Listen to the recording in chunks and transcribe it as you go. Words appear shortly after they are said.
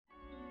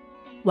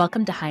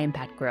Welcome to High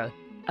Impact Growth,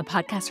 a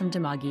podcast from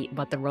Dimagi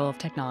about the role of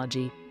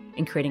technology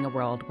in creating a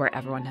world where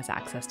everyone has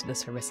access to the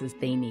services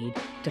they need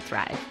to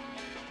thrive.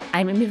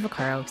 I'm Amie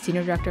Vaccaro,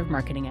 Senior Director of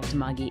Marketing at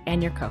Dimagi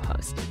and your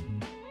co-host.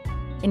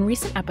 In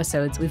recent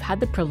episodes, we've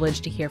had the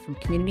privilege to hear from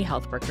community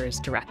health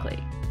workers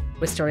directly,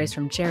 with stories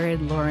from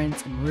Jared,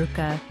 Lawrence, and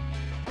Maruka,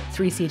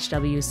 3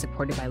 CHWs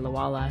supported by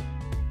Lawala,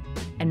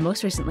 and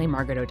most recently,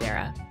 Margaret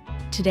O'Dara.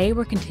 Today,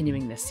 we're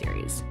continuing this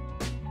series.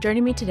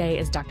 Joining me today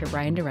is Dr.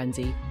 Brian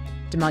DeRenzi,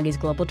 Dimagi's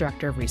Global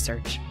Director of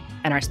Research,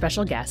 and our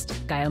special guest,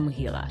 Gayo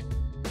Mhila,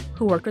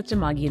 who worked with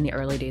Dimagi in the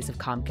early days of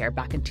CommCare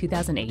back in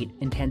 2008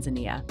 in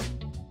Tanzania.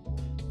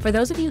 For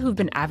those of you who've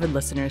been avid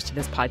listeners to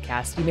this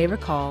podcast, you may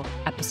recall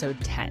episode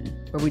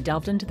 10, where we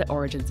delved into the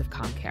origins of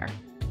CommCare.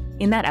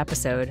 In that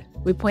episode,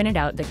 we pointed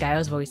out that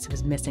Gayo's voice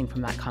was missing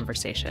from that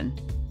conversation,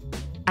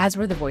 as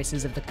were the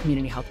voices of the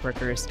community health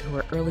workers who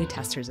were early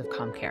testers of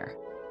CommCare.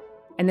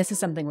 And this is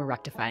something we're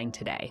rectifying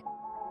today.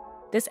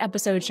 This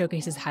episode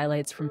showcases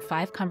highlights from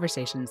 5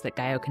 conversations that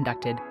Gayo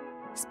conducted,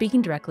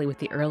 speaking directly with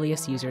the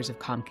earliest users of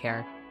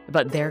CommCare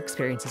about their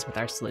experiences with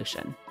our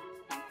solution.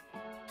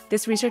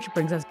 This research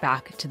brings us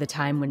back to the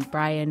time when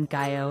Brian,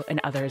 Gayo, and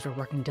others were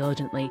working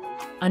diligently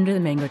under the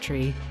mango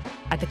tree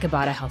at the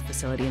Kibada Health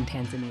Facility in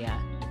Tanzania,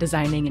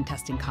 designing and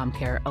testing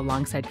CommCare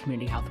alongside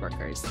community health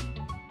workers.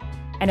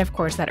 And of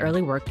course, that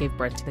early work gave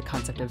birth to the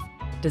concept of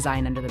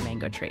design under the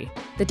mango tree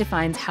that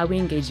defines how we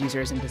engage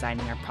users in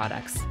designing our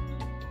products.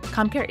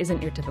 CommCare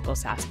isn't your typical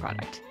SaaS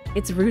product.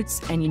 Its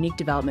roots and unique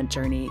development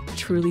journey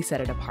truly set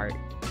it apart,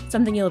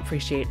 something you'll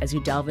appreciate as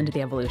you delve into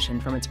the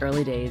evolution from its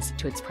early days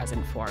to its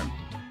present form.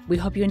 We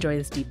hope you enjoy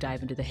this deep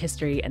dive into the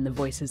history and the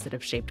voices that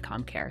have shaped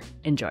CommCare.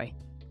 Enjoy.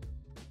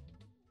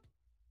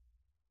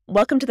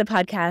 Welcome to the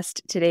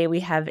podcast. Today we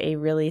have a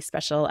really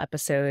special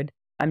episode.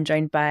 I'm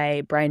joined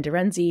by Brian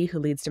DeRenzi, who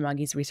leads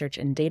Dimagi's research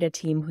and data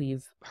team, who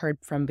you've heard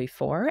from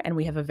before, and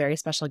we have a very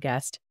special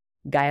guest,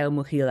 Gayo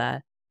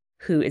Mhila,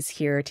 who is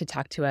here to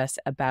talk to us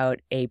about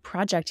a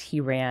project he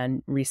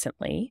ran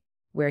recently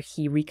where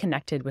he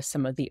reconnected with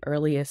some of the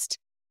earliest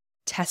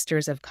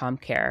testers of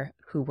CommCare,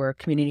 who were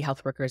community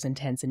health workers in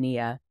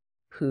Tanzania,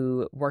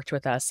 who worked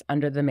with us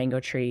under the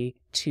mango tree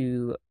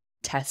to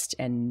test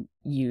and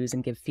use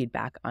and give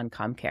feedback on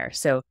CommCare.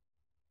 So,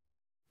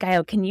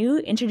 Gayo, can you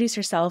introduce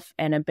yourself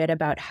and a bit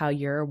about how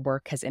your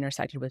work has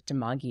intersected with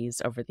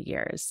Dimagi's over the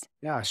years?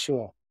 Yeah,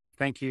 sure.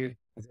 Thank you.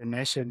 As I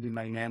mentioned,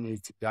 my name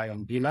is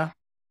Gayo Mhila.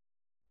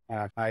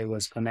 I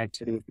was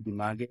connected with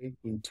Dimagi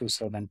in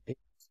 2008,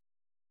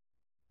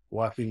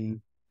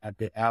 working at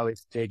the early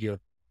stage of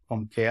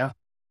CommCare,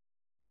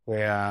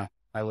 where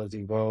I was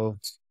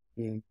involved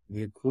in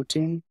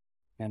recruiting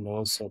and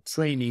also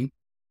training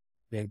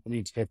the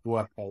community health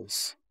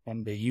workers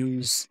on the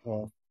use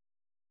of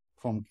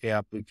CommCare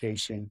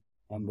application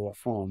on their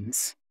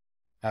phones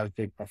as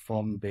they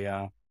perform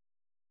their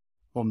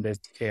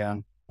home-based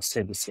care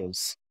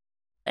services.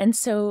 And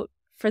so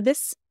for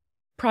this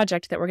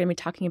project that we're going to be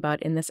talking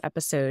about in this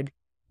episode,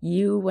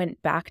 you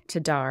went back to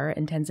Dar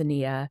in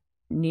Tanzania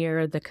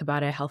near the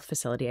Kibada Health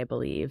Facility, I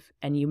believe,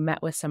 and you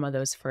met with some of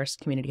those first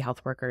community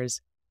health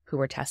workers who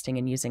were testing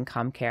and using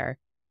CommCare.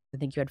 I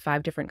think you had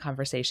 5 different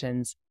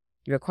conversations.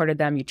 You recorded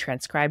them, you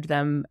transcribed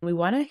them. We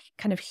want to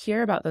kind of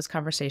hear about those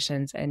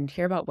conversations and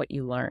hear about what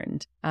you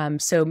learned.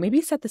 So maybe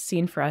set the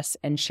scene for us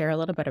and share a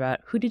little bit about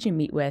who did you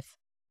meet with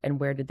and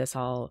where did this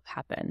all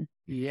happen?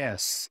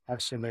 Yes,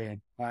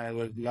 actually, I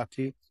was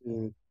lucky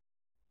to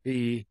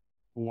be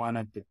one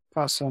of the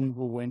person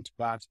who went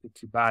back to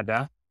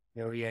Kibada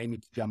area in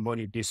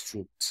Kigamboni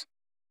district.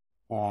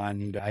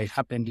 And I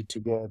happened to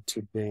go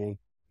to the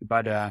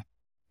Kibada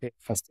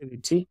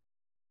facility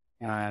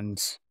and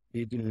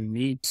did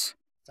meet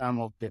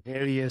some of the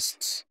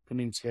earliest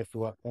community health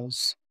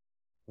workers.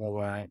 There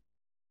were a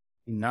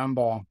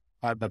number of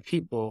other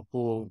people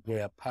who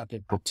were part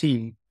of the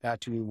team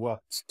that we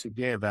worked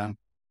together.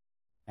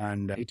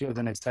 And it was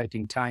an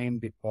exciting time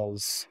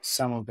because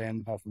some of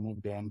them have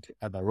moved on to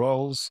other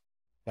roles,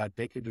 but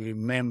they could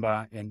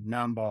remember a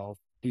number of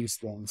these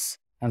things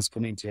as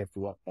community health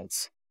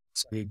workers.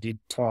 So we did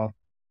talk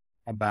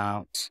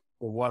about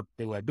what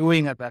they were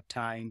doing at that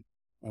time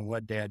and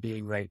what they are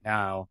doing right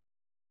now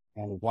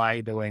and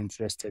why they were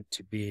interested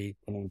to be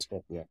community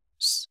health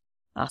workers.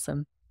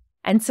 Awesome.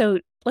 And so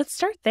let's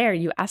start there.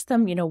 You asked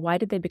them, why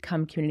did they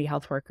become community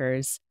health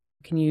workers?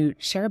 Can you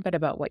share a bit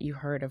about what you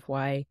heard of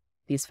why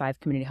these 5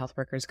 community health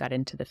workers got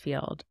into the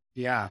field?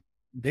 Yeah,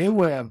 they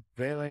were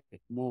very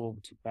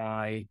moved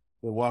by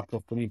the work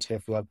of community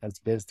health workers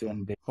based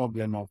on the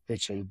problem of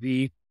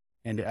HIV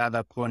and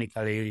other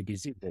chronically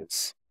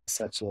diseases,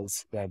 such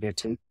as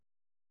diabetes.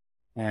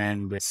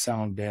 And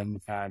some of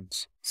them had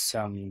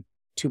some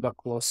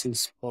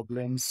tuberculosis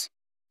problems.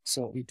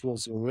 So it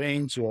was a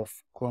range of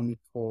chronic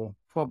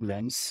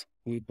problems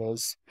with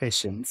those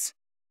patients.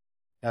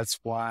 That's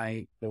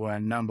why there were a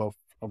number of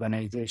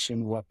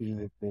organizations working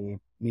with the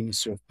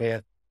Ministry of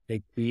Health.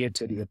 They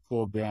created a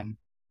program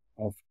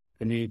of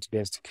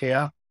community-based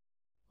care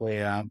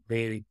where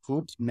they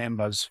recruit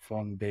members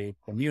from the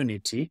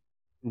community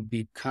to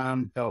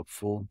become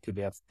helpful to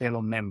their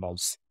fellow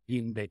members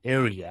in the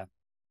area.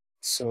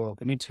 So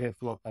community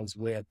health workers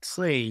were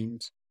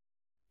trained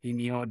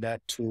in order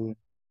to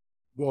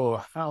go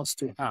house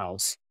to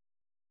house.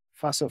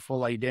 First of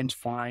all,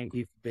 identify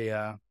if there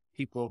are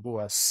people who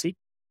are sick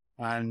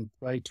and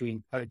try to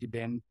encourage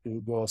them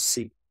to go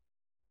seek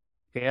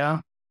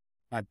care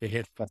at the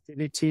health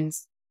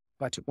facilities.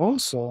 But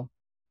also,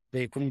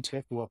 the community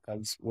health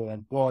workers were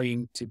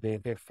going to the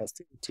health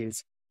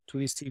facilities to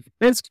receive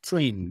basic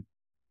training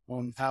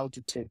on how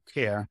to take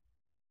care of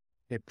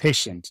the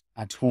patient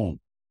at home.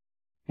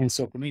 And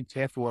so community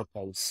health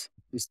workers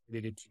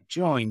decided to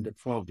join the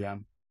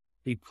program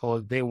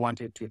because they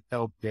wanted to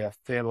help their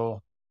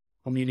fellow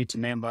community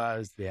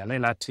members, their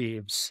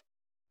relatives,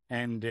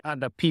 and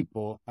other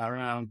people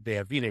around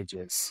their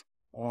villages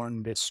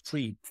on the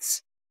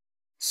streets.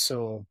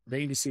 So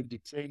they received the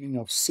training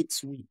of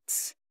 6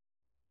 weeks,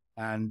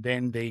 and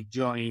then they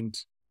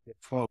joined the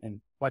program.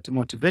 And what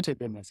motivated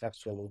them is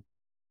actually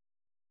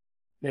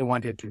they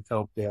wanted to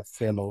help their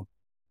fellow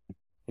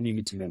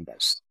community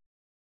members.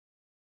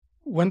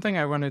 One thing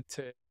I wanted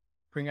to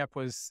bring up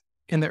was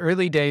in the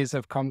early days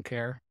of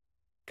CommCare,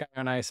 Gayo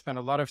and I spent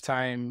a lot of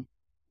time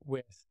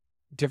with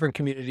different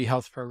community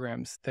health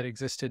programs that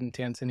existed in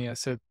Tanzania.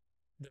 So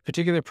the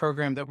particular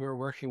program that we were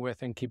working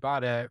with in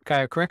Kibada,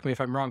 Gayo, correct me if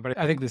I'm wrong, but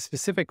I think the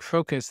specific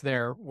focus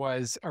there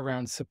was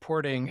around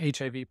supporting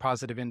HIV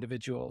positive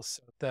individuals.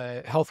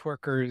 The health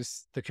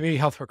workers, the community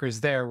health workers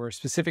there were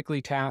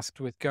specifically tasked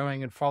with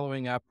going and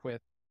following up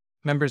with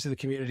members of the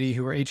community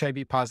who were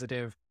HIV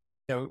positive,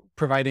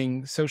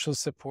 providing social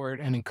support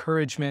and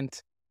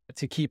encouragement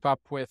to keep up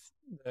with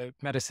the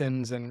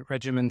medicines and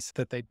regimens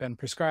that they'd been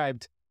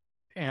prescribed,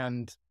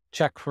 and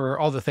check for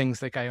all the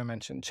things that Gayo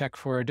mentioned, check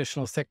for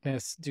additional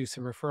sickness, do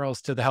some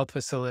referrals to the health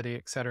facility,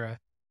 et cetera.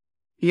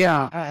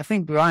 Yeah, I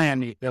think,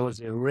 Brian, there was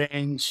a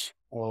range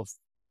of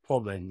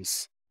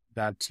problems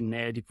that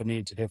made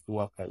community health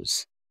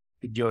workers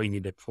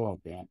join the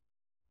program.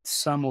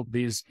 Some of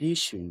these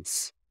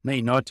issues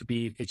may not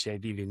be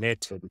HIV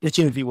related.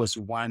 HIV was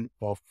one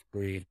of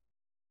the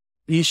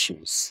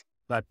issues,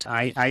 but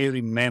I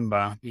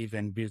remember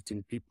even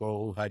visiting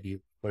people who had,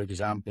 for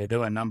example, there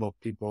were a number of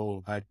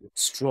people who had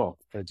stroke,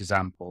 for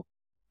example.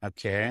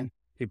 Okay,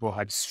 people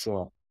had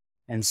stroke.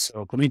 And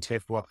so community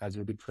health workers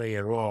would play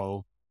a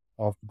role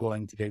of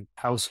going to the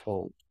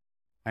household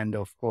and,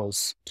 of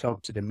course,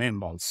 talk to the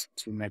members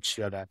to make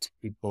sure that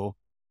people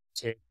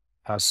take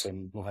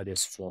person who had a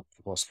stroke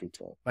to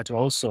hospital, but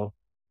also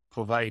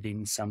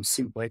providing some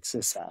simple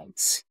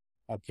exercise,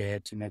 okay,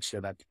 to make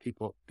sure that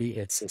people be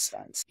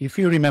exercise. If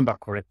you remember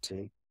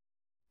correctly,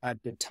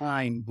 at the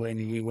time when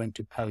we went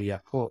to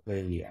Paliako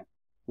area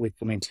with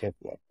community health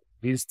work,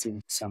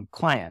 visiting some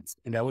clients,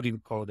 and I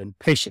wouldn't call them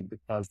patients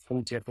because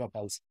community health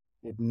workers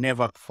would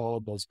never call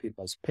those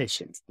people as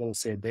patients. They'll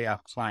say they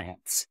are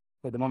clients.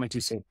 But the moment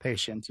you say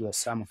patient, you are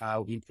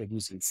somehow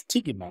introducing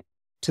stigma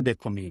to the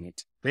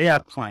community. They are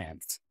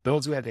clients.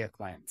 Those were their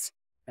clients.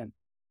 And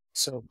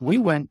so we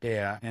went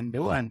there, and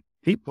there were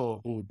people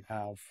who would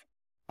have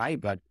high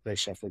blood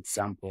pressure, for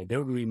example. They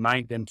would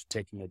remind them to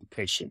take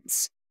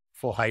medications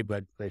for high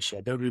blood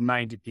pressure. They would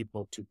remind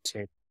people to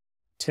take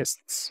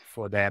tests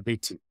for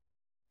diabetes.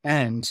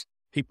 And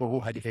people who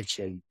had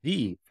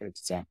HIV, for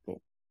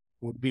example,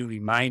 would be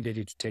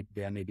reminded to take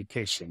their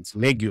medications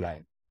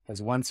regularly.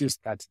 Because once you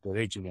start the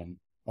regimen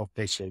of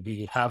HIV,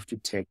 you have to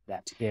take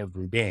that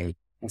every day.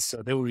 And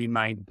so they will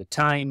remind the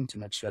time to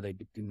make sure they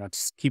do not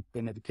skip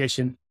the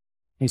medication,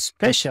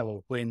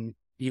 especially when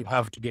you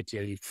have to get a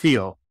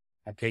refill.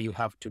 Okay, you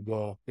have to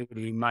go, they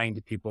will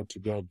remind people to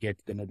go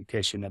get the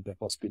medication at the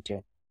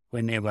hospital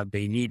whenever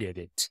they needed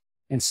it.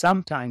 And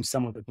sometimes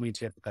some of the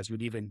community health workers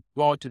would even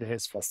go to the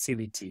health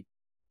facility,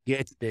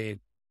 get the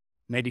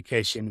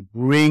medication,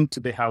 bring to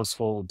the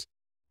household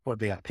for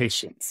their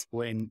patients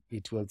when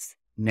it was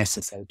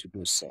necessary to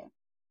do so.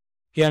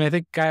 Yeah, and I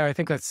think, Gayo, I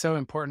think that's so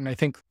important. I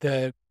think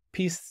the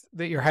piece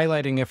that you're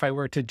highlighting, if I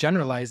were to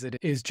generalize it,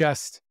 is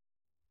just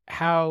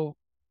how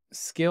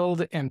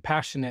skilled and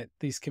passionate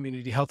these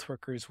community health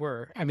workers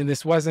were. I mean,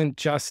 this wasn't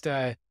just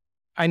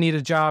I need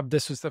a job.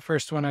 This was the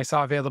first one I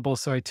saw available,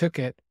 so I took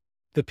it.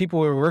 The people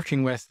we were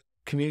working with,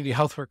 community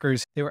health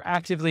workers, they were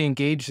actively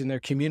engaged in their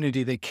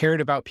community. They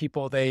cared about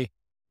people. They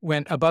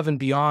went above and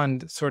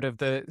beyond sort of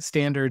the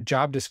standard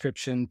job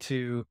description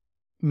to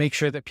make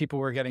sure that people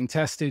were getting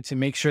tested, to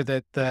make sure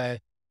that the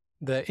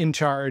in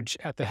charge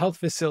at the health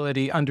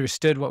facility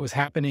understood what was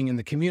happening in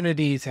the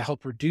community to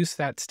help reduce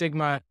that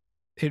stigma.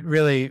 It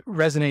really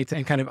resonates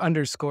and kind of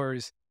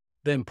underscores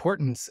the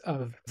importance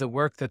of the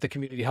work that the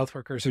community health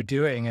workers are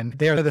doing. And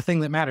they're the thing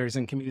that matters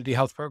in community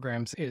health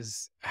programs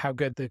is how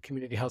good the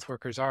community health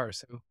workers are.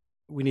 So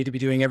we need to be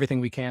doing everything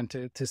we can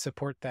to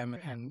support them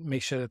and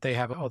make sure that they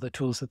have all the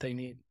tools that they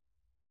need.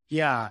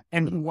 Yeah.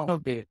 And one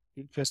of the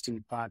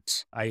interesting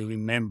parts I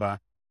remember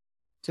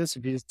just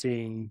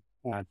visiting,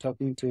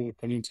 talking to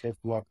community health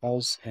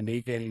workers, and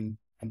even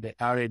in the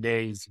early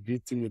days,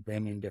 visiting with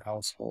them in the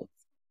household.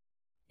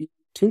 It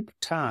took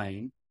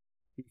time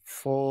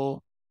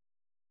before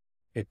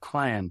a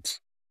client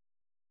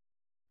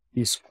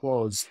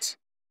disclosed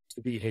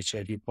to be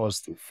HIV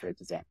positive, for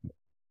example,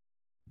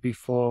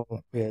 before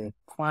the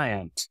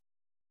client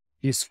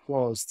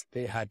disclosed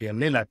they had a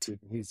relative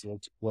who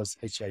was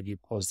HIV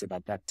positive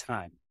at that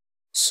time.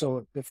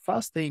 So the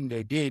first thing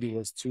they did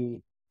was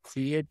to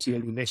create a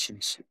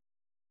relationship.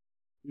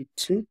 It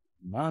took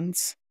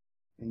months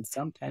and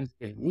sometimes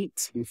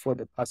weeks before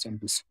the person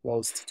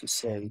disclosed to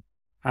say,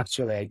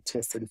 actually, I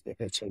tested for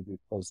HIV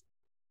positive.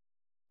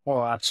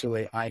 Or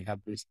actually, I have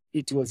this.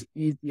 It was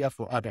easier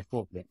for other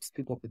problems.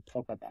 People could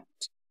talk about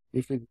it.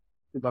 If it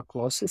was a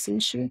closest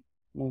issue,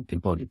 well,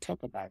 people would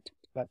talk about it.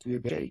 But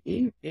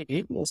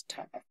it was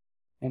tough.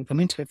 And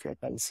community health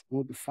workers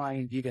would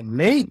find even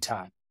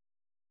later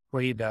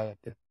whether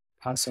the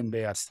person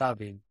they are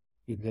serving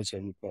is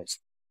HIV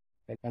positive.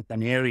 That's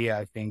an area,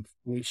 I think,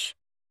 which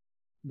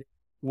the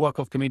work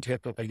of community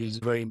health workers is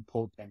very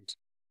important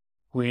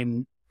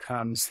when it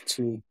comes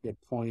to the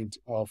point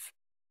of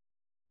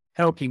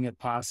helping a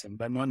person,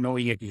 but not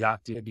knowing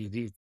exactly the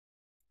disease.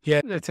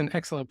 Yeah, that's an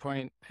excellent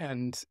point.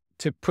 And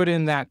to put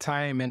in that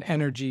time and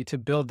energy to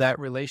build that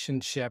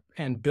relationship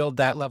and build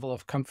that level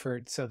of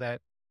comfort so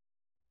that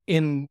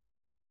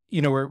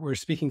we're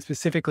speaking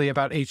specifically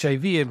about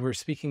HIV and we're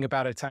speaking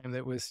about a time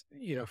that was,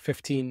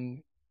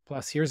 15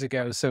 plus years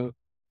ago. So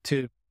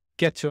to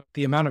get to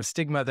the amount of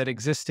stigma that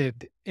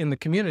existed in the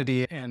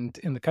community and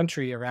in the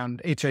country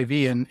around HIV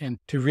and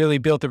to really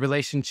build the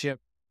relationship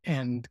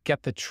and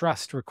get the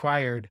trust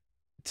required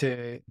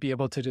to be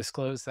able to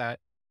disclose that.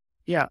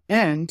 Yeah.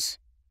 And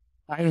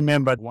I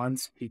remember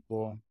once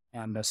people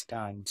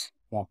understand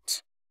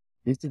what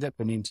this is a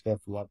community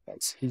health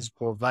workers. He's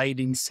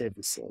providing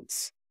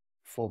services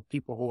for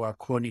people who are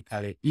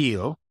chronically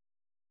ill.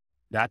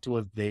 That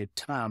was the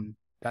term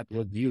that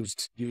was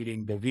used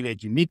during the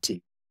village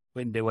meeting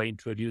when they were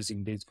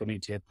introducing these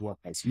community health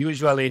workers.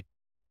 Usually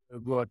they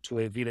go to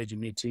a village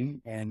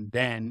meeting and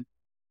then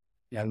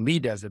the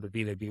leaders of the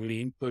village will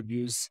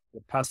introduce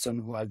the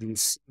person who has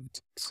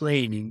received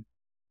training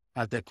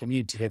as the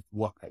community health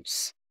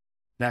workers.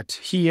 That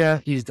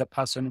here is the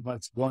person who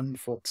has gone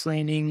for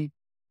training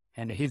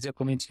and he's a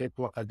community health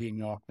worker in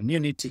your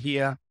community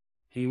here.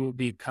 He will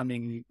be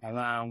coming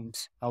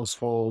around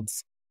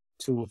households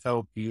to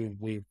help you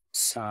with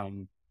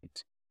some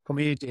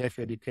community health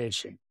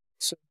education.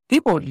 So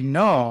people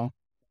know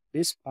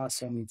this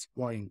person is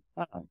going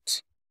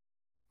out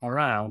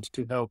around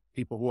to help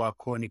people who are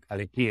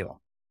chronically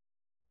ill.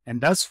 And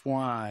that's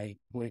why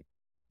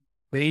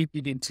they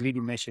didn't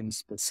really mention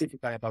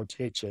specifically about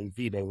HIV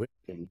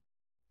directly,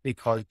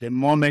 because the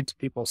moment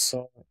people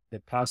saw the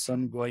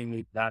person going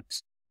with that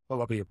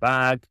probably a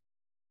bag,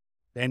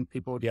 then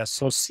people would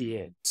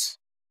associate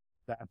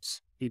that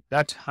in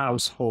that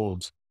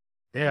household,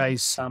 there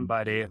is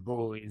somebody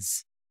who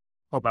is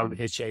probably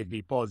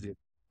HIV positive.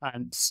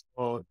 And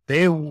so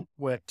they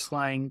were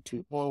trying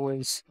to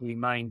always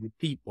remind the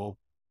people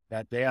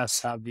that they are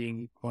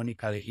serving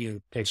chronically ill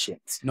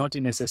patients, not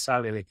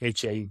necessarily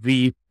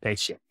HIV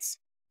patients,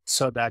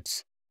 so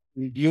that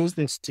reduce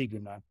the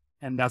stigma.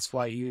 And that's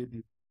why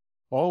you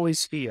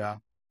always hear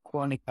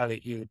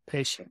chronically ill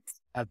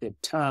patients as the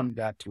term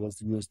that was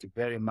used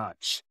very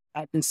much.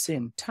 At the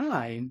same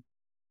time,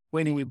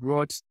 when we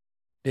brought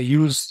the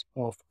use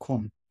of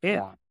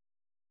CommCare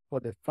for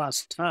the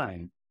first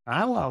time,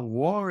 our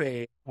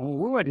worry,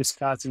 we were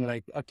discussing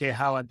like, okay,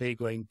 how are they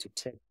going to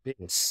take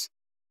this?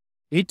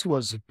 It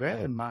was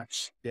very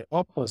much the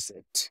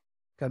opposite.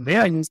 Because they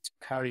are used to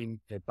carrying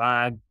a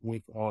bag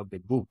with all the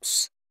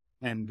books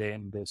and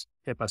then the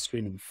paper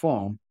screening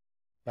form.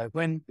 But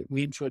when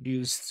we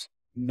introduced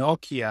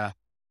Nokia,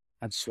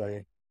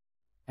 actually,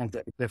 and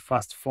the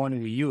first phone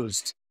we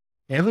used,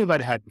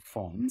 everybody had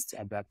phones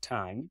at that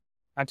time,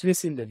 at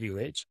least in the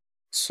village.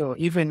 So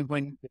even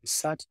when they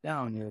sat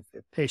down with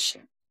the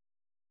patient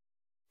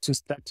to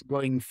start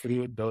going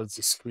through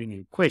those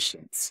screening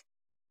questions,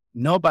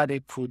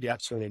 nobody could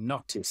actually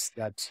notice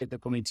that the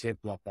community health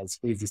workers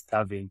is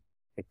serving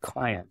a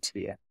client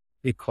here,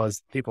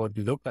 because people would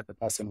look at the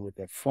person with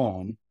their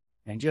phone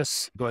and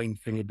just going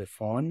through the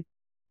phone.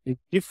 It's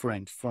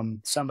different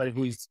from somebody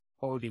who is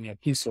holding a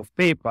piece of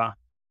paper.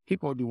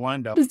 People would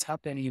wonder what's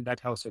happening in that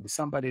household.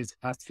 Somebody is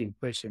asking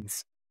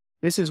questions.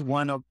 This is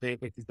one of the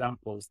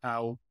examples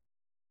how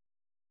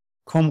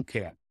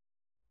CommCare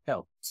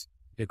helps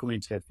the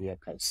community health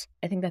workers.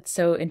 I think that's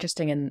so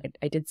interesting. And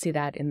I did see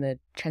that in the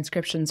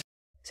transcriptions.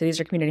 So these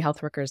are community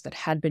health workers that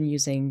had been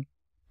using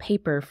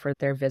paper for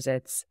their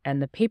visits,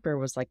 and the paper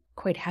was like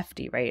quite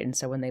hefty, right? And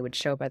so when they would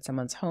show up at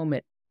someone's home,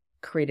 it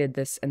created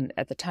this, and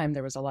at the time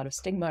there was a lot of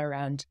stigma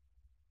around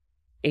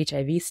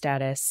HIV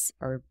status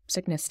or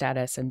sickness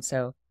status. And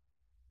so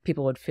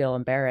people would feel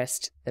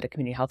embarrassed that a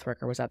community health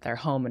worker was at their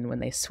home. And when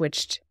they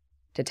switched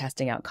to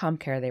testing out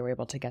CommCare, they were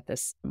able to get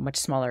this much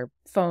smaller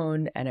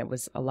phone, and it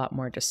was a lot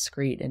more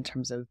discreet in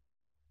terms of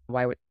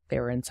why they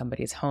were in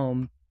somebody's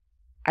home.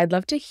 I'd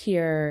love to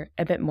hear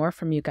a bit more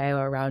from you, Gayo,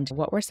 around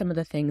what were some of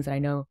the things, and I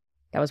know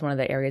that was one of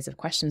the areas of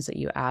questions that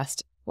you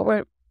asked. What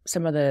were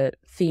some of the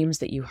themes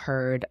that you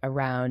heard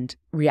around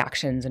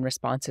reactions and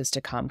responses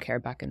to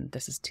CommCare back in,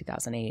 this is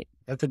 2008?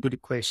 That's a good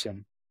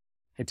question.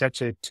 It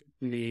actually took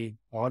me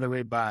all the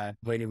way back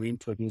when we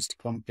introduced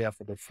CommCare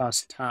for the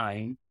first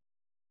time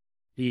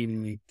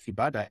in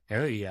Kibada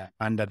area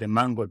under the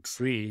mango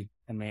tree.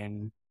 I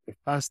mean, the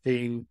first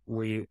thing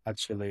we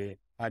actually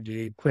had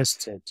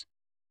requested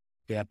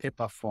their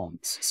paper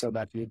forms so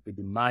that we could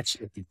match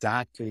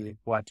exactly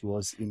what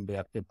was in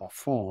their paper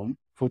form,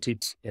 put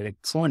it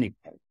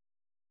electronically,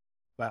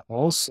 but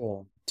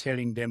also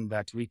telling them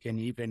that we can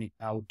even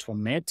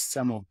automate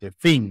some of the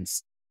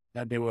things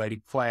that they were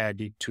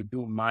required to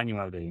do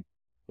manually.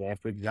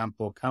 For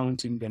example,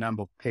 counting the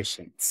number of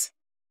patients.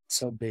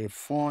 So the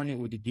phone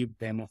would give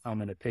them how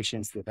many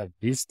patients they have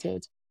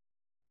visited.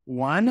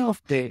 One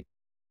of the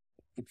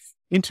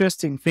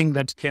interesting things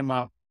that came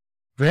up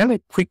very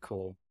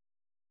quickly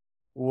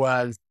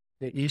was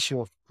the issue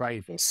of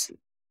privacy.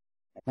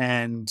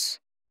 And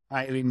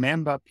I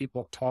remember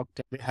people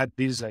they had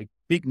these like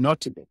big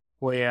notebook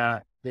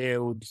where they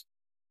would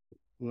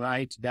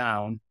write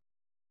down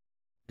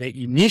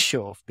the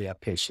initial of their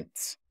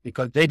patients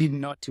because they did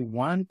not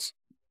want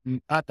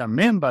other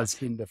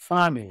members in the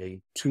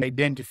family to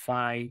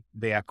identify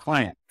their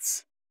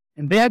clients.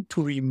 And they had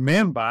to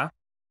remember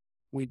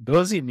with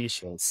those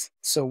initials.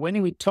 So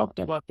when we talked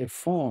about the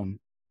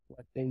form,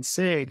 what they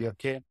said,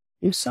 okay,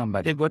 if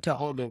somebody got a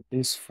hold of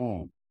this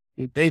form,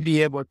 if they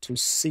be able to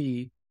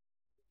see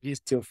the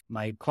list of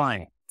my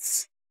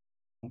clients,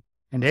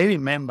 and they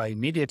remember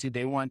immediately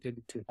they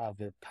wanted to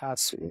have a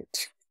password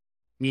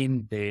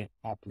in the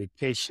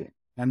application.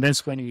 And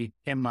that's when we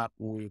came up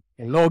with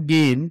a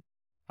login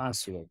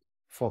password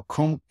for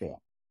CommCare,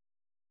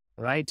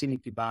 right in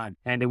Kibada.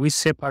 And we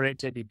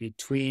separated it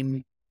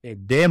between a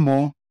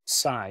demo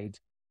side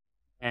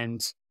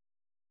and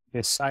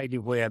the side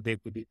where they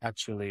could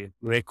actually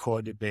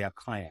record their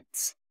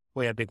clients,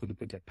 where they could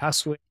put a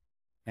password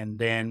and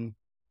then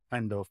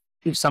kind of,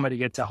 if somebody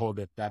gets a hold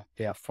of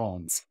their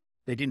phones,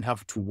 they didn't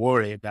have to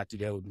worry that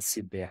they would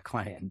see their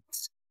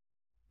clients.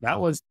 That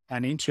was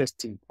an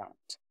interesting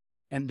part.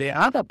 And the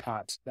other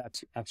part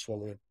that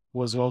actually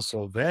was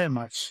also very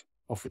much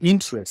of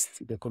interest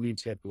to the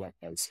community health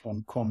workers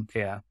on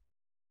CommCare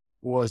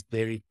was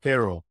the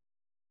referral.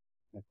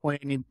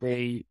 When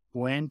they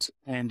went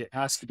and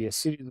asked a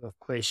series of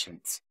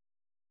questions,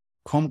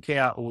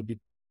 CommCare would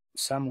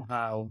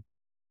somehow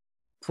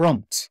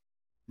prompt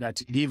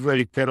that give a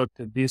referral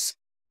to this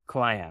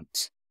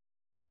client.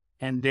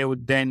 And they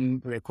would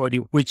then record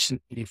which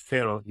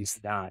referral is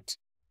that.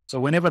 So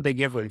whenever they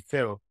gave a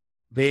referral,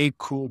 they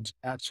could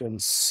actually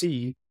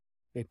see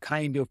the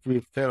kind of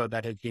referral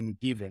that had been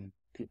given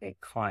to a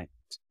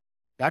client.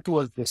 That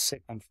was the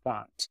second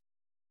part.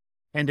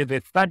 And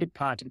the third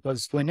part,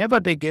 because whenever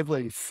they gave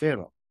a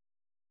referral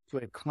to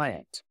a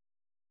client,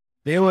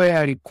 they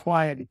were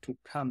required to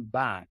come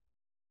back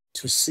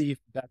to see if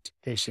that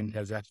patient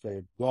has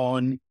actually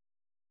gone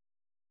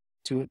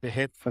to the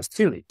health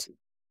facility.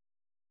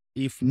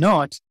 If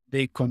not,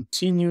 they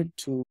continued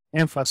to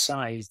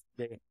emphasize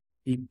the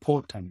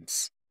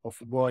importance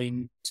of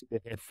going to the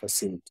health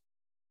facility.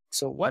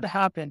 So what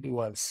happened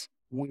was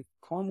with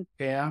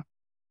CommCare,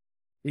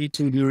 it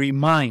will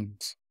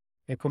remind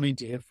the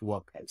community health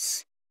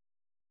workers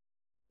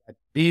that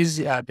these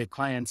are the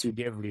clients who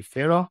gave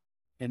referral,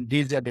 and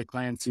these are the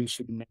clients who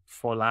should make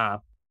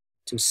follow-up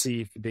to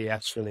see if they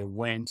actually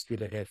went to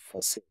the health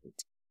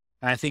facility.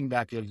 I think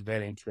that was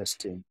very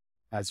interesting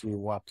as we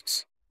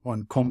worked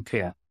on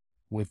CommCare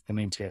with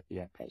community health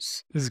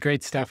workers. This is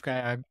great stuff, Guy.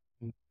 I'm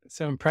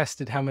so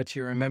impressed at how much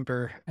you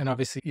remember. And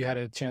obviously you had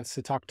a chance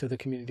to talk to the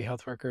community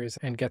health workers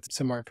and get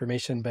some more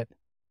information. But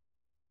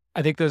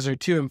I think those are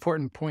two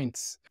important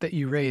points that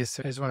you raised.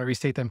 So I just want to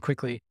restate them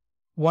quickly.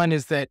 One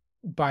is that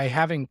by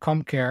having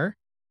CommCare,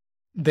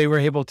 they were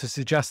able to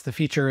suggest the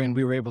feature and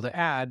we were able to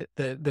add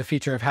the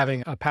feature of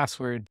having a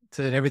password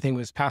so that everything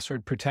was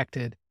password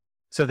protected,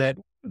 so that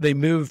they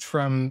moved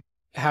from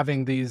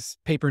having these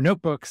paper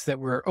notebooks that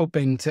were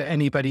open to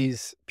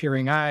anybody's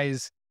peering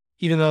eyes,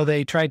 even though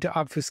they tried to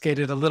obfuscate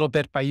it a little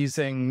bit by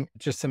using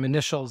just some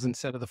initials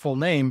instead of the full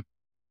name.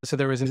 So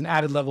there was an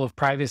added level of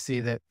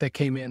privacy that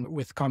came in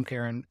with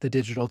CommCare and the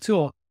digital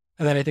tool.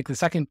 And then I think the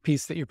second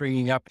piece that you're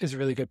bringing up is a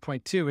really good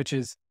point too, which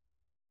is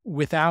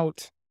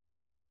without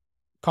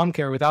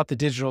CommCare, without the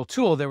digital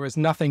tool, there was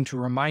nothing to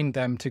remind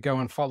them to go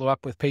and follow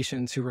up with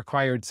patients who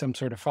required some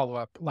sort of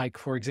follow-up. Like,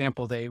 for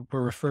example, they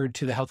were referred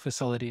to the health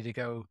facility to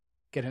go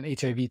get an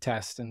HIV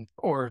test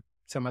or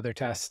some other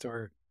test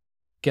or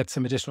get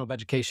some additional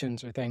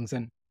medications or things.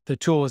 And the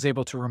tool was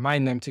able to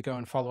remind them to go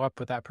and follow up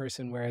with that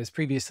person, whereas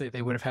previously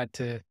they would have had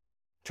to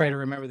try to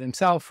remember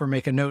themselves or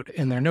make a note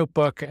in their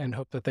notebook and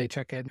hope that they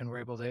check it and were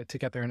able to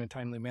get there in a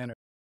timely manner.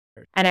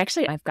 And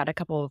actually, I've got a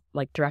couple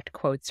like direct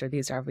quotes, or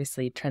these are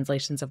obviously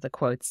translations of the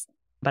quotes,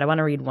 but I want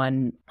to read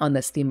one on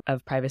this theme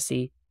of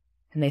privacy.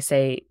 And they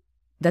say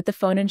that the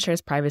phone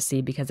ensures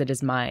privacy because it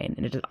is mine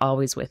and it is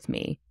always with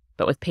me.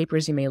 But with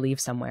papers you may leave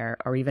somewhere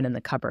or even in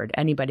the cupboard,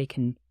 anybody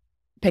can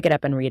pick it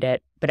up and read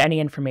it. But any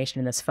information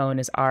in this phone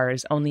is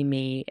ours, only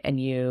me and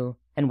you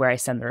and where I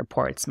send the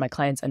reports. My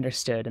clients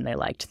understood and they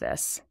liked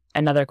this.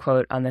 Another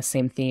quote on the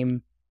same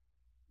theme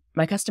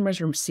My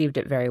customers received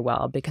it very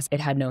well because it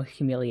had no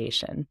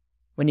humiliation.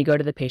 When you go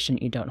to the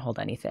patient, you don't hold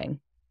anything.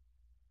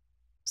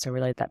 So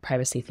really that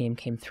privacy theme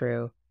came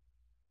through.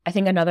 I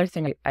think another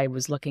thing I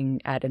was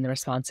looking at in the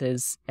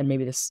responses, and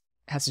maybe this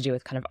has to do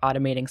with kind of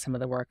automating some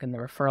of the work and the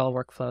referral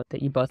workflow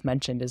that you both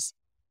mentioned, is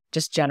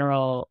just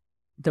general,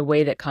 the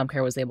way that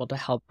CommCare was able to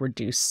help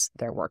reduce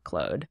their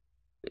workload.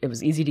 It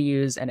was easy to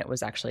use, and it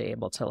was actually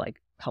able to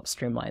help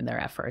streamline their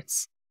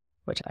efforts,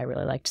 which I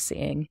really liked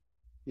seeing.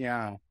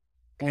 Yeah.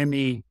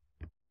 Amie,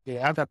 the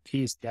other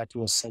piece that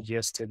was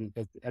suggested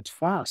at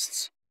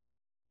first,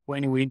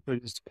 when we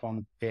introduced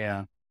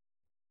CommCare,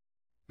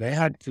 they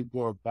had to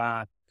go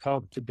back,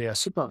 talk to their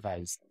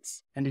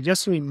supervisors. And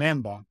just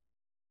remember,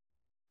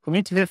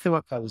 community health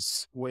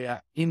workers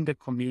were in the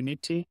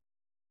community,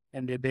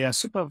 and their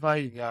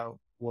supervisor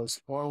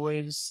was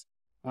always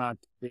at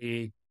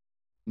the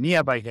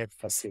nearby health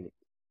facility.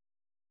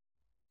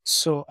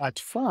 So at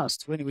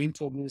first, when we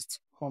introduced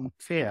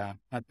CommCare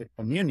at the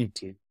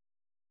community,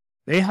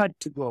 they had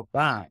to go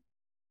back.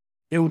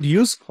 They would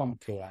use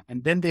CommCare,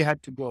 and then they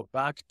had to go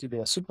back to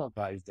their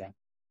supervisor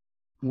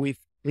with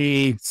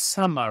a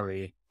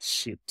summary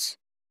sheet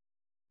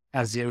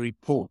as a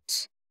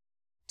report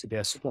to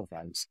their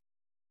supervisor.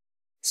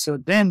 So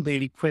then they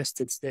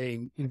requested,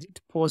 saying, is it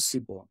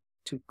possible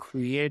to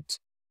create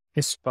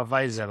a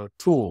supervisor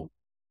tool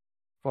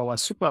for our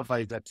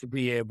supervisor to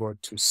be able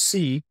to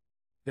see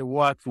the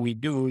work we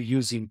do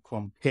using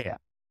CommCare?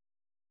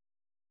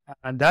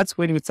 And that's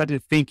when we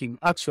started thinking,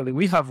 actually,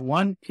 we have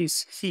one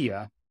piece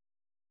here.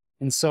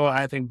 And so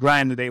I think,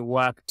 Brian, they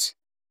worked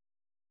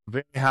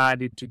very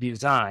hard to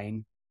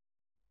design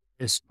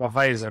a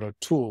supervisor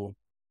tool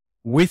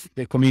with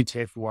the community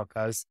health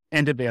workers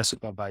and their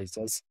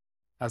supervisors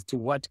as to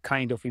what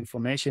kind of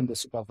information the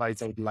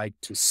supervisor would like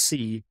to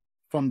see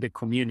from the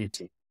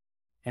community.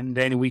 And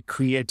then we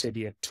created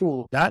a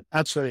tool that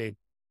actually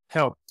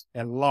helped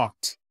a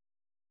lot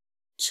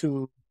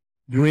to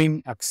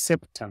bring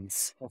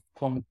acceptance of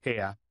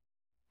CommCare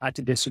at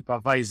the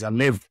supervisor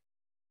level.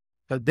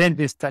 But then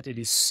they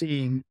started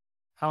seeing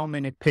how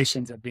many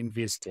patients have been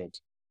visited,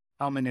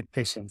 how many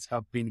patients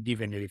have been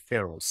given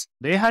referrals.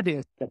 They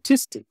had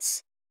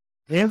statistics.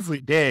 Every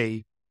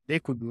day they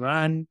could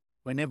run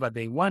whenever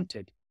they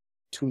wanted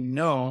to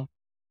know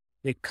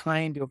the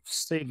kind of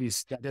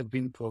service that has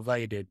been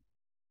provided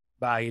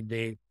by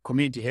the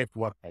community health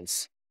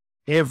workers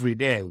every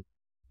day.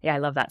 Yeah, I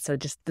love that. So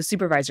just the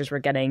supervisors were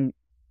getting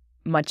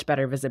much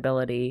better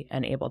visibility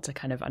and able to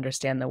kind of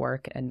understand the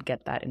work and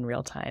get that in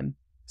real time.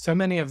 So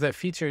many of the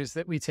features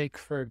that we take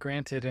for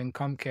granted in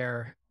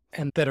CommCare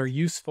and that are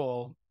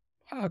useful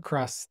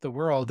across the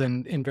world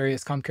and in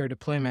various CommCare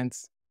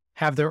deployments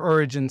have their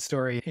origin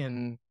story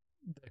in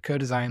the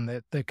co-design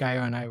that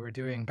Gayo and I were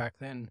doing back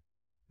then.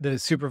 The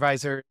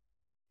supervisor,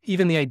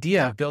 even the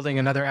idea of building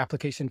another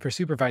application for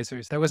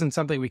supervisors, that wasn't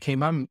something we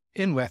came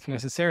in with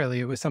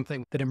necessarily. It was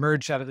something that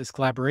emerged out of this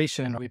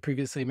collaboration. We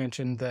previously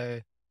mentioned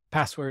the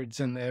passwords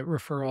and the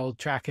referral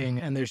tracking,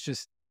 and there's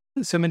just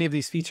so many of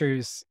these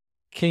features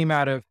came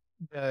out of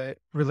the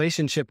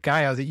relationship,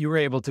 Gayo, that you were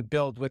able to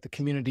build with the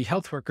community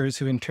health workers,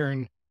 who in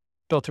turn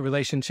built a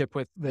relationship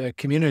with the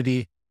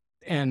community.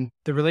 And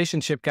the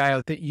relationship,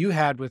 Gayo, that you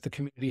had with the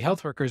community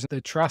health workers,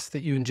 the trust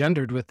that you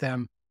engendered with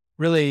them,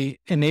 really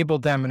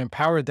enabled them and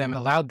empowered them,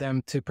 allowed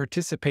them to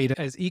participate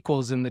as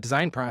equals in the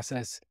design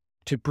process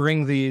to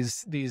bring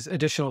these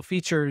additional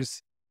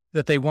features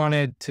that they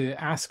wanted, to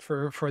ask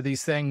for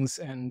these things.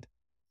 And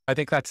I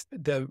think that's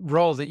the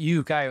role that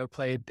you, Gayo,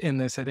 played in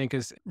this, I think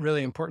is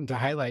really important to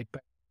highlight.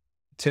 But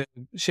to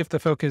shift the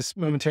focus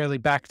momentarily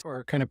back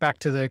to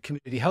the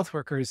community health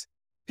workers,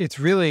 it's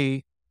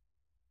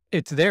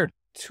their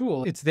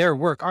tool, it's their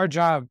work. Our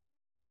job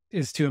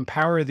is to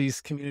empower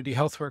these community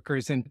health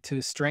workers and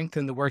to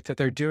strengthen the work that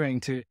they're doing,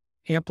 to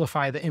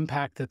amplify the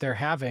impact that they're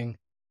having.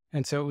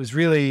 And so it was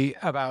really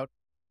about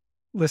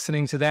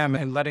listening to them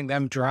and letting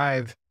them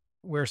drive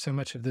where so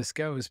much of this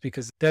goes,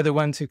 because they're the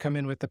ones who come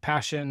in with the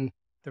passion,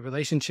 the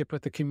relationship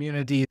with the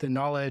community, the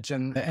knowledge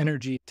and the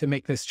energy to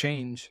make this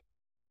change.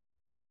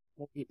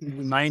 It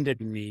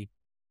reminded me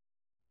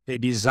the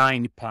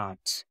design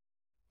part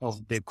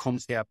of the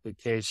CommCare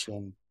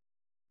application.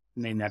 I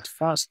mean, at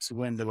first,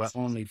 when there were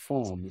only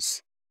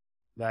forms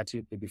that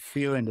you could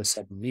fill and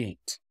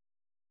submit.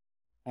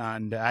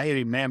 And I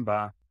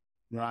remember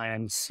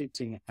Ryan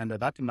sitting under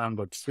that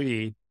mango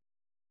tree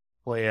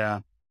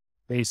where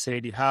they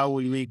said, how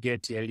will we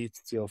get a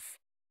list of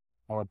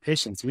our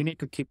patients? We need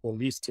to keep a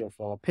list of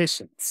our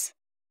patients,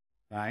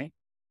 right?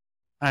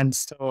 And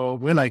so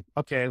we're like,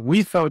 okay,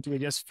 we thought we were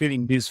just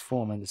filling this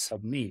form and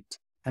submit.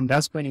 And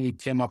that's when we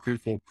came up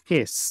with a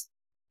case,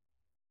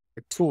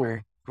 a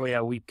tool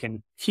where we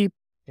can keep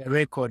a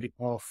record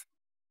of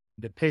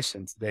the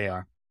patients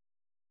there.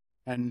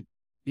 And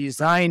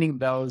designing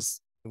those,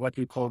 what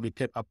we call the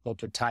paper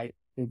prototype,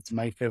 it's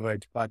my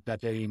favorite part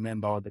that I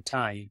remember all the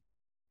time.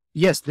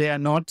 Yes, they are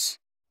not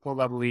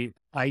probably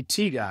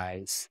IT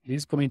guys.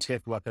 These community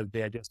health workers,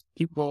 they are just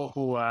people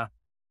who are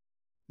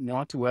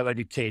not well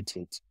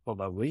educated,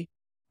 probably,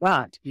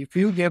 But if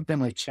you give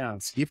them a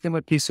chance, give them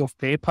a piece of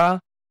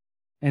paper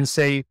and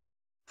say,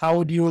 how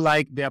would you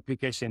like the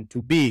application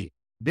to be?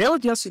 They'll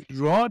just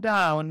draw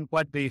down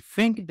what they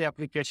think the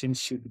application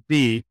should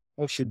be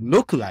or should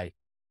look like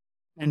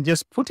and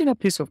just put in a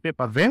piece of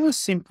paper very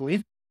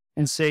simply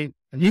and say,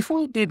 if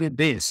we did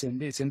this and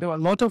this, and there were a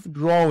lot of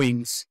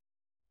drawings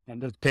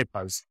and those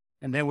papers,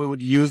 and then we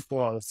would use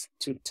those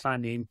to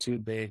turn into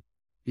the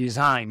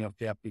design of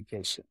the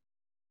application.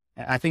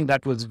 I think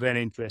that was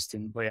very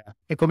interesting, where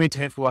a community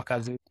health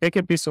workers take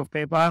a piece of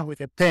paper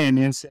with a pen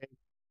and say,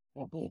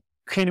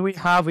 can we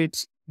have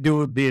it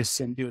do this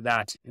and do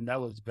that? And that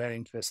was very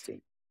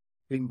interesting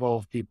to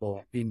involve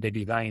people in the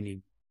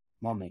designing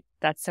moment.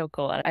 That's so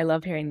cool. I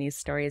love hearing these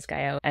stories,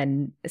 Gayo.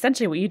 And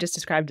essentially what you just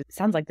described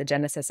sounds like the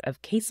genesis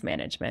of case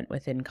management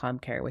within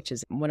CommCare, which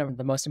is one of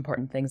the most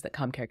important things that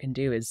CommCare can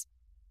do is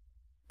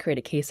create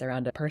a case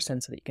around a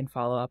person so that you can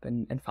follow up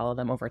and follow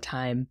them over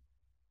time.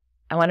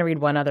 I want to read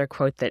one other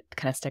quote that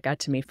kind of stuck out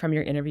to me from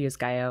your interviews,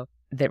 Gayo,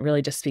 that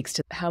really just speaks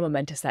to how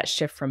momentous that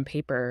shift from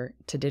paper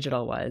to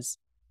digital was.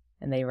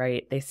 And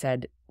they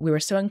said, we were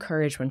so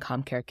encouraged when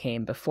CommCare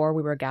came. Before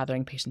we were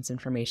gathering patients'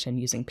 information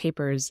using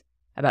papers,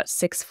 about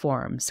 6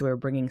 forms. So we were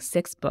bringing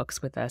 6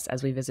 books with us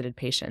as we visited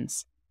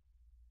patients.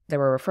 There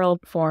were referral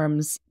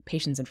forms,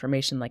 patient's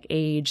information like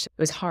age. It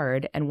was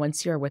hard. And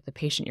once you're with the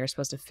patient, you're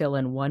supposed to fill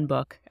in one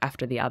book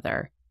after the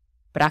other.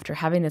 But after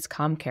having this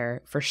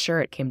CommCare, for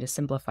sure it came to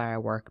simplify our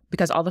work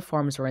because all the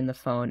forms were in the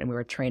phone and we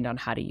were trained on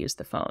how to use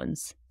the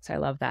phones. So I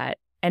love that.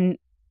 And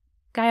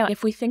Gayo,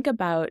 if we think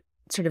about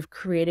sort of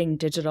creating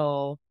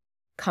digital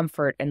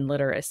comfort and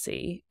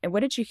literacy, and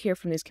what did you hear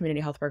from these community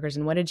health workers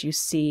and what did you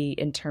see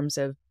in terms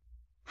of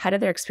how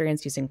did their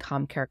experience using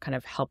CommCare kind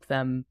of help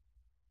them?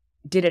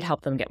 Did it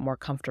help them get more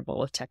comfortable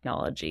with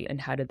technology? And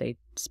how did they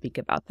speak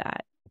about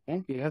that?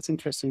 Thank you. That's an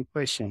interesting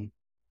question,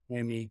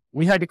 Amie.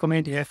 We had the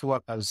community health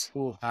workers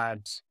who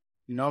had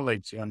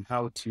knowledge on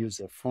how to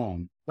use a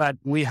phone, but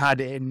we had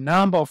a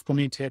number of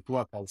community health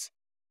workers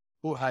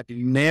who had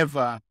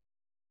never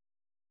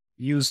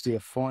used a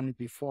phone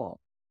before.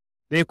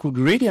 They could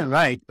read and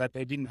write, but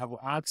they didn't have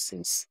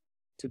access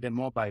to the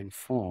mobile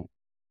phone.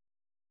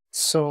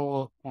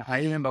 So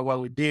I remember what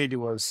we did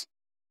was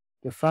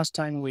the first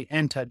time we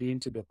entered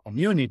into the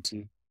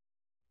community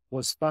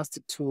was first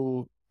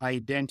to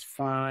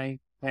identify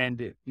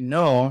and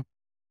know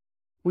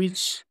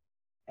which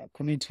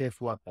community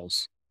health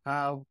workers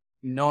have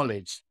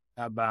knowledge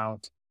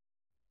about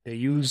the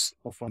use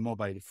of a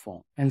mobile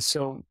phone. And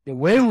so the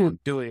way we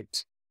would do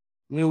it,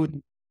 we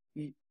would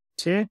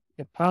take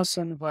a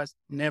person who has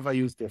never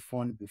used a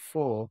phone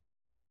before,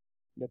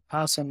 the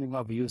person who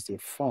have used a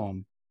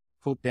phone,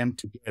 put them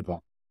together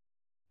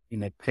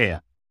in a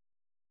pair.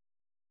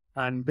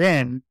 And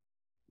then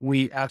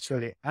we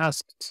actually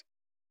asked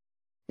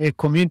a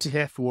community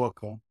health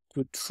worker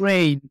to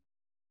train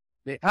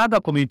the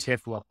other community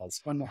health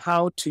workers on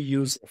how to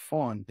use a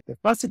phone. The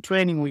first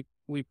training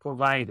we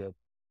provided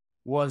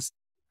was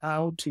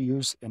how to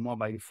use a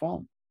mobile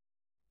phone,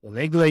 the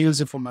regular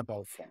user for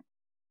mobile phone.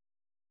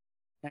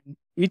 And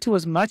it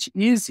was much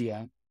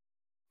easier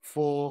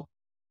for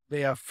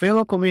their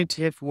fellow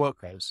community health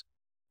workers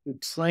to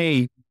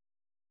train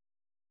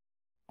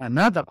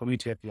another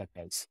community health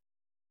workers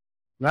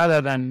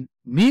rather than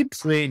me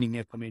training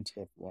a community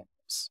health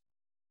workers.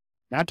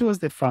 That was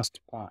the first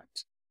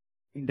part.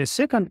 In the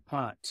second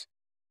part,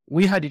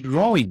 we had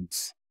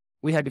drawings,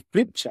 we had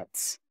flip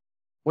charts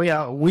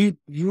where we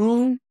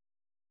drew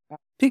a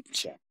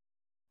picture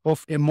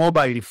of a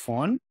mobile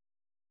phone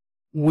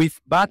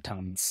with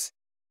buttons.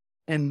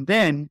 And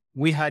then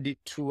we had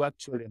to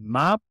actually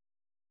map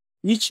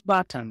each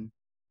button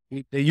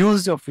with the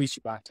use of each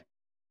button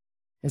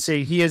and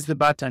say, here's the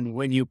button.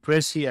 When you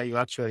press here,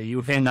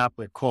 you hang up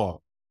a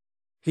call.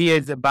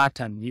 Here's the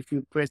button. If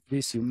you press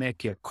this, you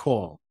make a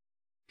call.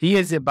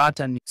 Here's a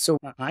button. So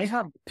I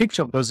have a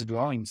picture of those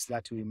drawings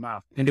that we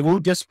mapped, and they will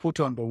just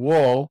put on the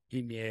wall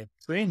in a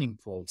training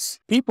place.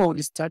 People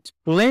will start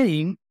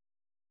playing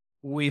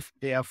with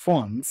their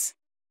phones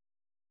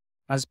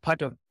as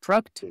part of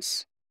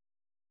practice.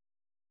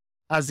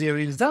 As a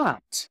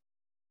result,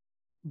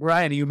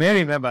 Brian, you may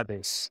remember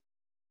this,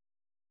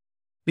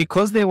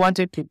 because they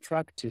wanted to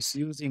practice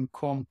using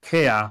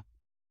CommCare,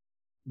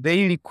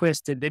 they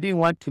didn't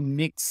want to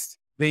mix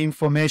the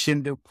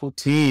information they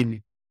put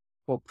in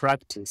for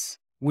practice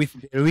with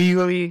the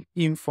real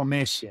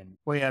information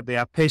where they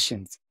are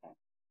patients.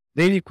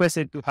 They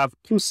requested to have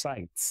 2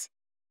 sides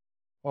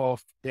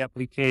of the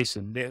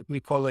application.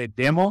 We call it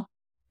demo,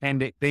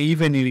 and they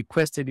even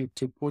requested it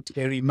to put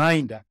a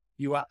reminder.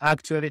 You are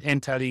actually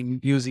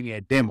entering using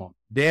a demo.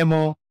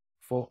 Demo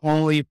for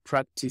only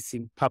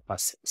practicing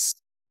purposes.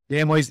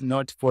 Demo is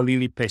not for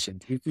really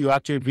patient. If you're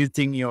actually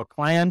visiting your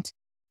client,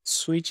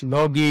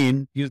 log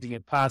in using a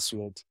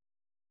password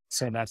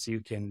so that you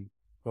can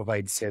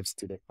provide service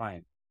to the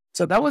client.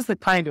 So that was the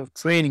kind of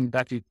training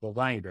that we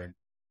provided.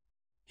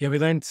 Yeah, we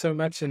learned so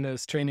much in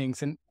those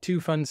trainings. And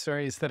 2 fun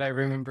stories that I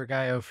remember,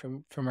 Gayo,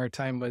 from our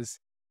time was,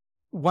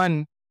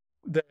 one,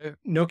 the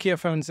Nokia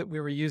phones that we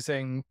were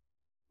using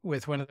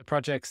with one of the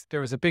projects,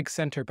 there was a big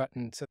center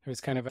button. So there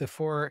was kind of the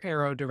 4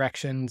 arrow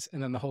directions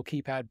and then the whole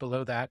keypad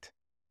below that.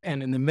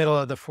 And in the middle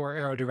of the 4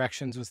 arrow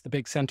directions was the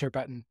big center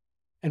button.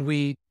 And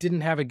we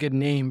didn't have a good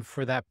name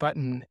for that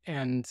button.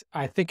 And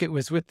I think it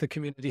was with the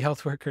community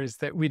health workers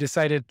that we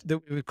decided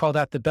that we would call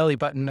that the belly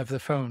button of the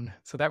phone.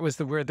 So that was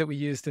the word that we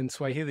used in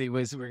Swahili,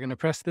 was we're going to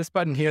press this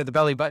button here, the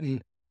belly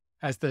button,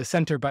 as the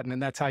center button.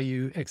 And that's how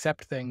you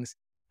accept things.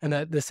 And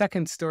the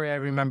second story I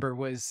remember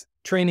was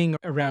training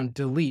around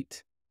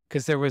delete,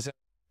 because there was a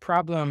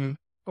problem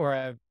or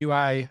a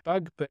UI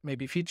bug, but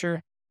maybe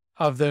feature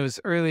of those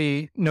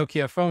early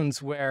Nokia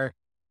phones where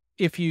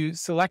if you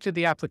selected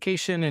the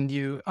application and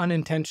you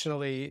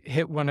unintentionally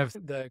hit one of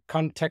the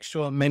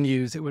contextual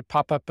menus, it would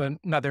pop up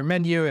another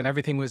menu and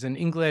everything was in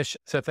English.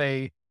 So if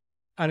they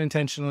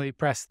unintentionally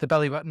press the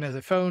belly button of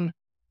the phone,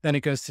 then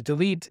it goes to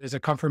delete. There's a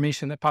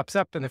confirmation that pops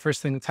up and the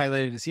first thing that's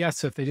highlighted is yes.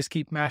 So if they just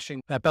keep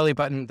mashing that belly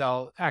button,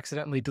 they'll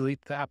accidentally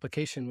delete the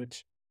application,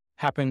 which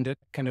happened at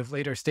kind of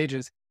later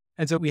stages.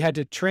 And so we had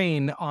to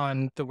train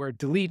on the word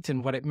delete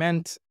and what it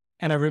meant.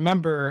 And I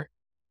remember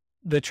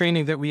the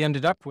training that we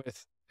ended up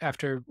with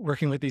after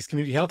working with these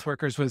community health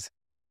workers was,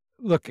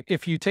 look,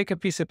 if you take a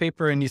piece of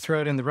paper and you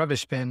throw it in the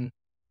rubbish bin,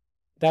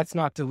 that's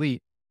not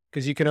delete,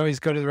 because you can always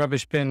go to the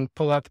rubbish bin,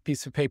 pull out the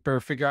piece of paper,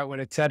 figure out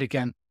what it said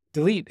again.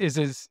 Delete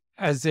is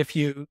as if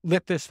you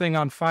lit this thing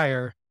on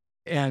fire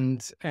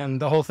and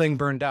the whole thing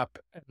burned up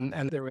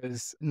and there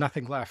was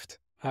nothing left.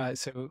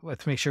 So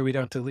let's make sure we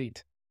don't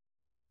delete.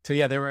 So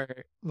yeah, there were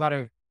a lot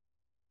of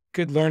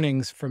good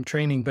learnings from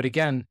training. But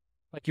again,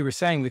 like you were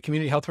saying, the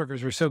community health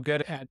workers were so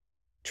good at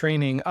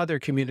training other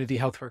community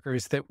health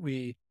workers that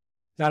we,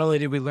 not only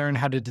did we learn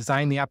how to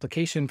design the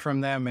application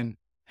from them and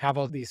have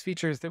all these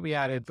features that we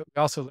added, but we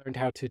also learned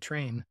how to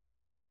train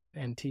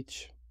and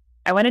teach.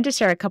 I wanted to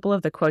share a couple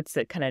of the quotes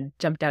that kind of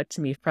jumped out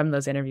to me from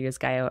those interviews,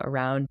 Gayo,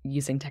 around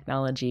using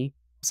technology.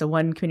 So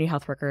one community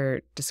health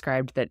worker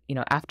described that,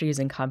 after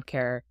using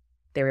CommCare,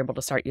 they were able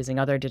to start using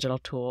other digital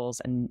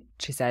tools. And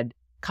she said,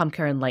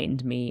 CommCare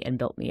enlightened me and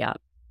built me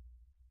up.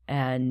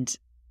 And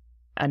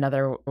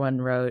another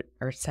one wrote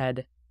or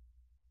said,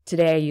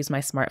 today I use my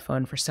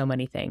smartphone for so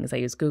many things. I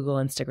use Google,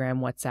 Instagram,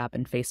 WhatsApp,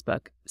 and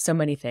Facebook, so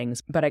many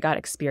things, but I got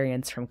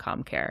experience from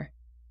CommCare.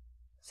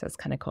 So it's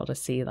kind of cool to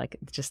see, like,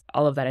 just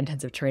all of that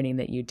intensive training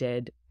that you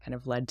did kind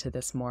of led to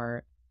this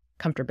more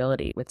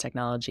comfortability with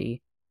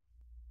technology.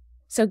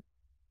 So,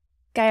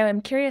 Gayo, I'm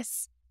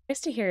curious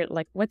to hear,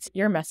 like, what's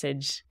your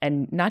message,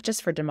 and not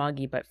just for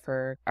Dimagi, but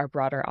for our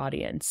broader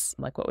audience?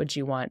 Like, what would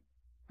you want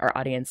our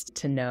audience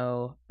to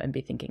know and be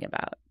thinking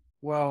about?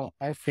 Well,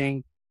 I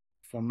think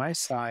from my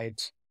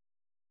side,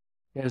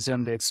 based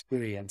on the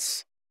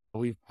experience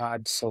we've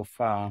had so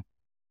far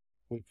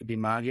with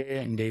Dimagi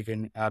and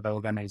even other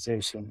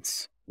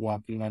organizations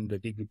working on the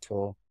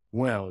digital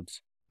world,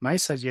 my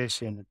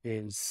suggestion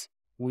is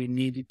we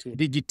need to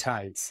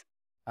digitize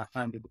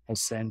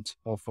 100%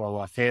 of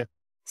our health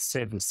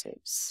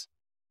services.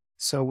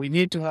 So we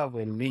need to have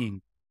a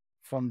link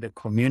from the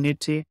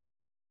community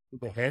to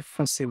the health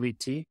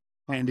facility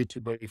and to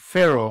the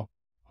referral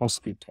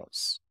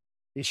hospitals.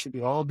 They should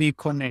all be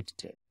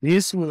connected.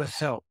 This will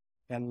help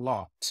a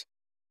lot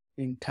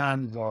in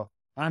terms of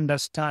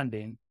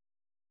understanding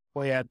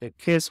where the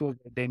case was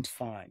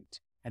identified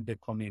at the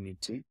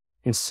community.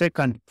 A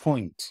second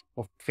point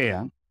of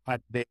care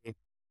at the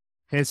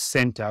health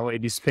center or a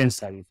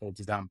dispensary, for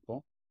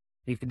example,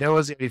 if there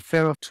was a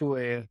referral to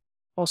a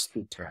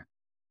hospital,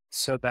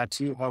 so that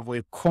you have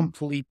a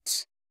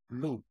complete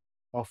loop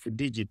of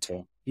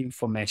digital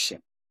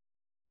information.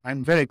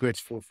 I'm very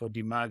grateful for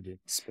Dimagi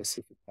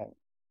specifically,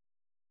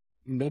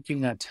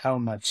 looking at how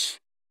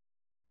much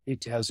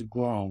it has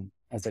grown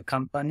as a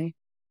company,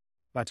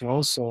 but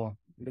also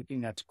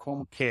looking at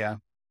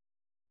CommCare.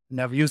 And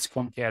I've used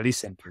CommCare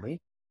recently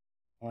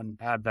on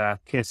other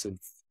cases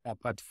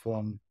apart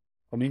from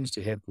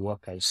community health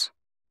workers.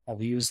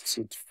 I've used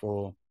it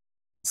for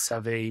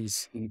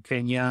surveys in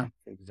Kenya,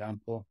 for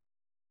example.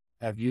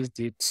 I've used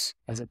it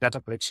as a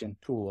data collection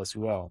tool as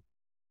well.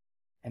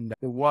 And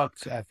the work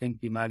I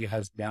think Dimagi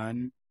has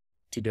done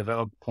to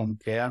develop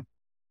CommCare,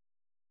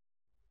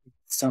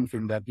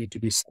 something that needs to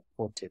be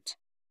supported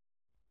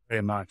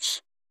very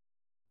much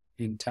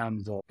in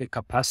terms of the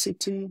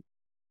capacity,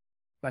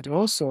 but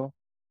also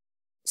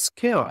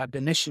scale at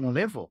the national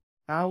level.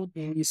 How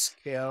do we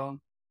scale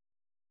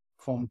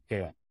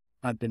CommCare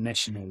at the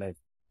national level,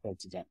 for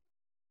example?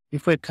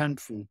 If a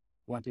country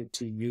wanted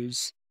to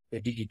use a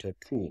digital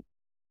tool,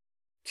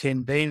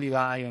 can they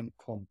rely on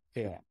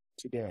CommCare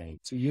today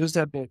to use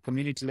at the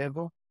community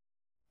level,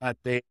 at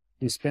the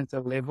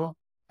dispensary level,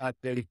 at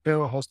the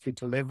referral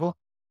hospital level?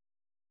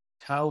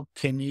 How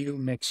can you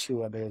make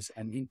sure there's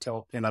an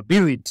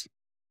interoperability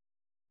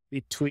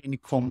between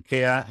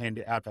CommCare and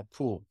the other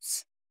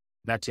tools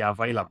that are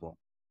available?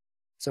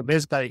 So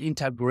basically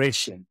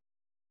integration.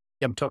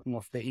 I'm talking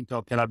of the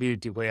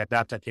interoperability where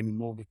data can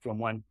move from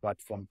one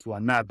platform to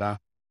another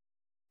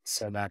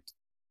so that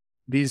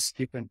these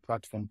different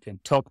platforms can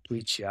talk to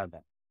each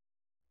other.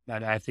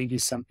 That I think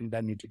is something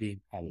that needs to be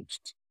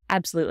encouraged.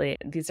 Absolutely.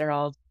 These are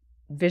all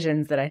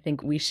visions that I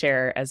think we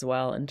share as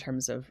well in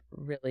terms of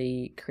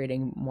really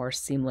creating more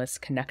seamless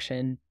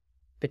connection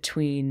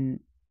between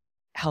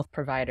health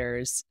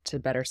providers to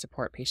better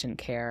support patient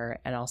care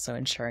and also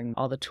ensuring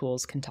all the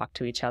tools can talk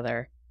to each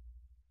other.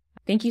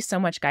 Thank you so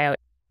much, Gayo.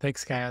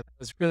 Thanks, Gayo. It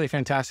was really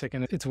fantastic.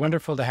 And it's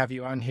wonderful to have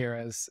you on here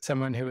as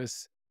someone who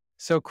is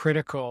so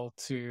critical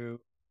to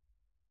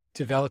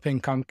developing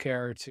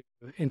CommCare, to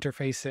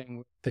interfacing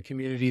with the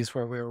communities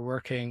where we were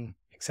working,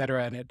 et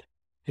cetera. And it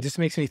just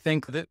makes me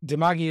think that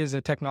Dimagi is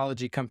a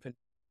technology company.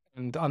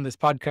 And on this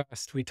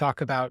podcast, we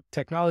talk about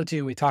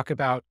technology, we talk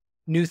about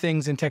new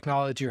things in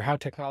technology or how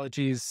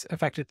technologies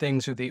affected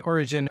things or the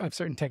origin of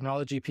certain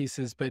technology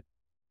pieces. But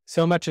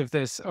so much of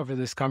this over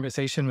this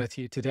conversation with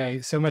you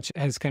today, so much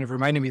has kind of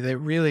reminded me that it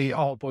really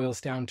all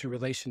boils down to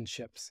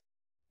relationships,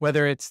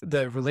 whether it's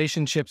the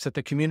relationships that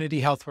the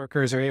community health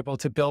workers are able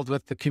to build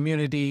with the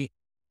community,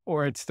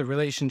 or it's the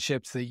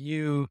relationships that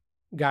you,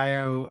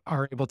 Gayo,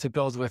 are able to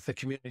build with the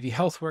community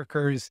health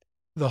workers.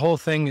 The whole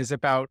thing is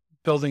about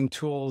building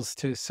tools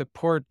to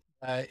support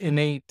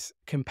innate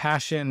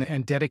compassion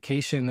and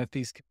dedication that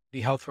these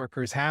community health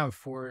workers have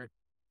for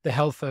the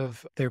health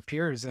of their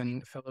peers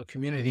and fellow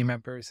community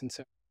members. And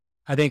so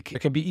I think it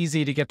can be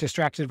easy to get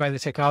distracted by the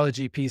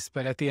technology piece,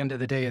 but at the end of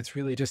the day, it's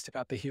really just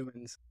about the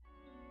humans.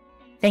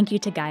 Thank you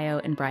to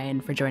Gayo and Brian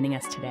for joining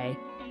us today.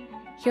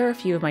 Here are a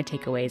few of my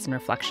takeaways and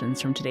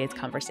reflections from today's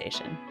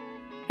conversation.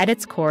 At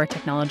its core,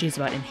 technology is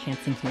about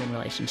enhancing human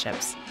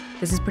relationships.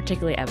 This is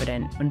particularly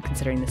evident when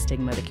considering the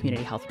stigma that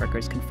community health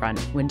workers confront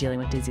when dealing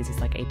with diseases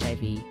like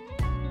HIV.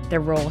 Their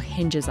role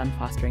hinges on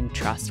fostering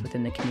trust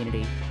within the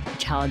community, a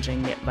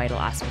challenging yet vital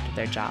aspect of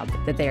their job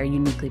that they are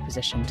uniquely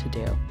positioned to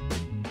do.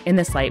 In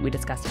this light, we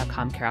discussed how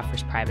CommCare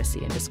offers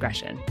privacy and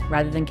discretion.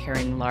 Rather than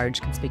carrying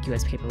large,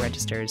 conspicuous paper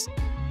registers,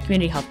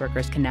 community health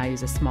workers can now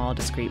use a small,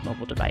 discrete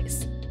mobile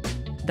device,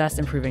 thus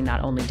improving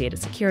not only data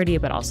security,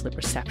 but also the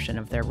perception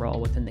of their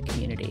role within the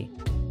community.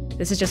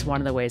 This is just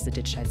one of the ways that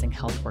digitizing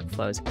health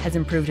workflows has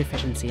improved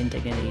efficiency and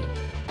dignity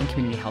in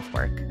community health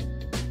work.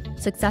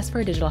 Success for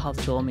a digital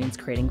health tool means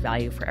creating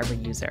value for every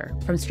user.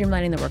 From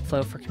streamlining the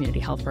workflow for community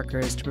health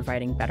workers to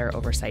providing better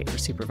oversight for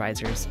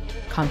supervisors,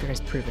 CommCare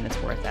has proven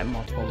its worth at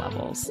multiple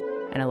levels,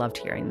 and I loved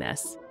hearing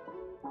this.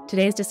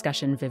 Today's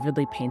discussion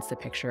vividly paints the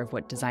picture of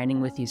what designing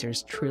with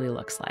users truly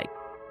looks like.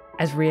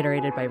 As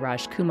reiterated by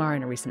Raj Kumar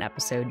in a recent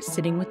episode,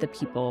 sitting with the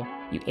people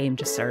you aim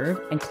to serve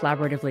and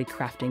collaboratively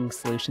crafting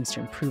solutions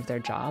to improve their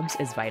jobs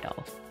is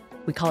vital.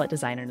 We call it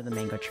design under the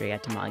mango tree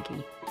at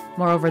Dimagi.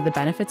 Moreover, the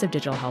benefits of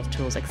digital health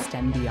tools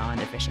extend beyond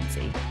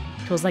efficiency.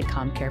 Tools like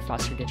CommCare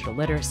foster digital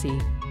literacy,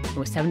 and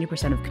with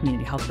 70% of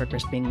community health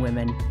workers being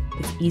women,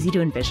 it's easy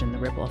to envision the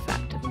ripple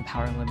effect of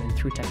empowering women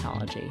through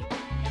technology.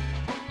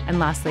 And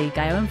lastly,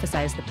 Gayo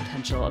emphasized the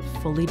potential of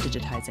fully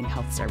digitizing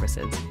health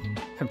services,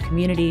 from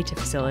community to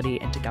facility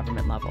and to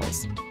government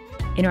levels.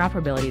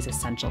 Interoperability is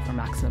essential for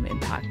maximum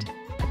impact,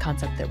 a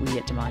concept that we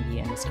at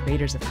Dimagi and as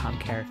creators of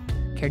CommCare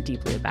care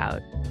deeply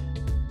about.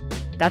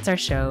 That's our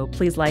show.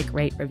 Please like,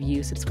 rate,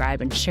 review,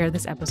 subscribe, and share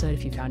this episode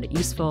if you found it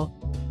useful.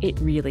 It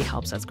really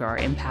helps us grow our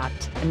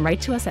impact. And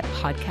write to us at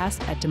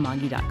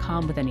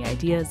podcast@dimagi.com with any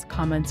ideas,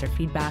 comments, or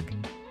feedback.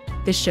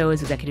 This show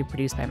is executive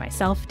produced by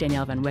myself.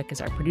 Danielle Van Wyck is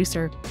our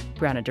producer.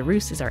 Brianna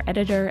DeRoos is our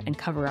editor, and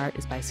cover art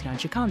is by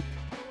Sunanju Kant.